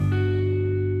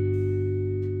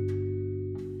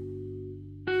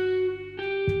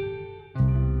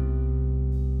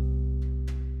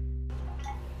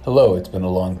Hello, it's been a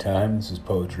long time. This is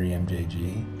Poetry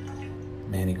MJG,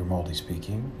 Manny Grimaldi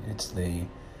speaking. It's the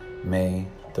May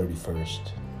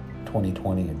 31st,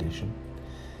 2020 edition,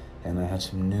 and I have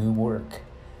some new work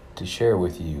to share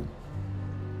with you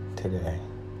today.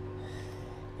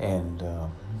 And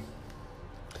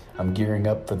I'm gearing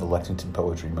up for the Lexington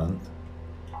Poetry Month,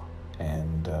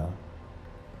 and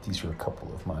these are a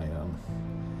couple of my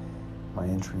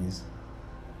entries.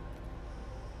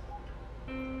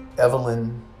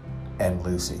 Evelyn and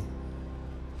Lucy.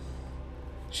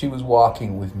 She was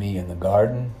walking with me in the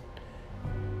garden.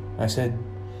 I said,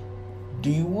 "Do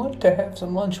you want to have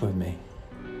some lunch with me?"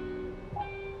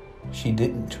 She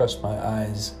didn't trust my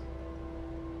eyes.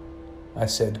 I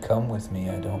said, "Come with me,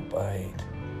 I don't bite."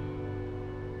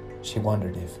 She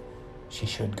wondered if she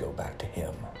should go back to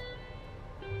him.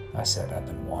 I said, "I've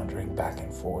been wandering back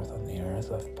and forth on the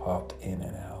earth. I've popped in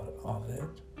and out of it.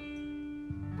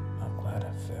 I'm glad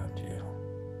I found you.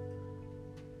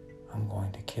 I'm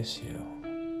going to kiss you.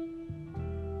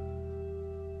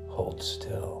 Hold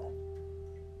still."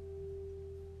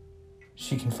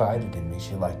 She confided in me.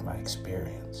 She liked my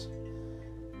experience.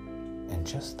 And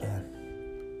just then,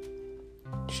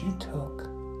 she took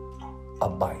a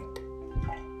bite.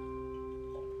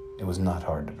 It was not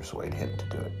hard to persuade him to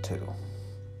do it too.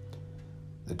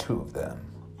 The two of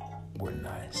them were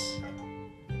nice.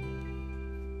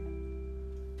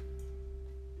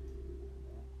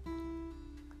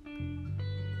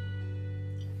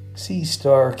 Sea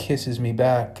star kisses me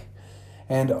back,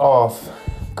 and off,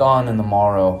 gone in the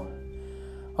morrow.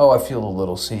 Oh, I feel a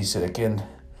little seasick, and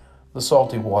the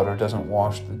salty water doesn't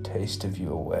wash the taste of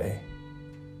you away.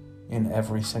 In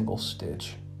every single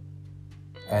stitch,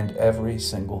 and every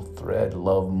single thread,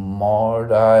 love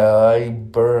marred, I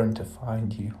burn to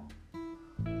find you.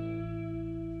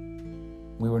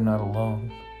 We were not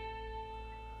alone,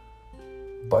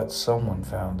 but someone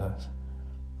found us.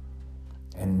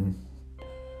 And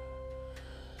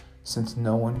since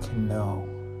no one can know,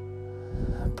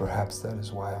 perhaps that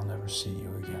is why I'll never see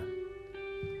you again.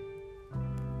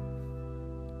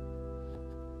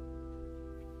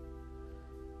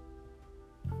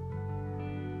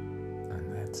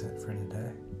 And that's it for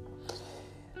today.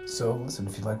 So listen,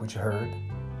 if you like what you heard,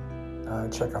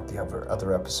 check out the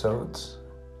other episodes,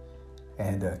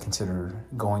 and consider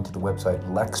going to the website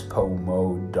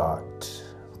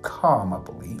lexpomo.com, I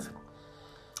believe,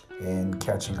 and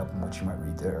catching up on what you might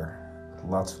read there.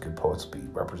 Lots of good poets will be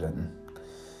representing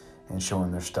and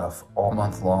showing their stuff all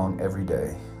month long, every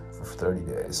day, for 30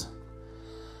 days.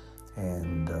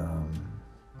 And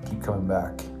keep coming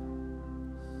back.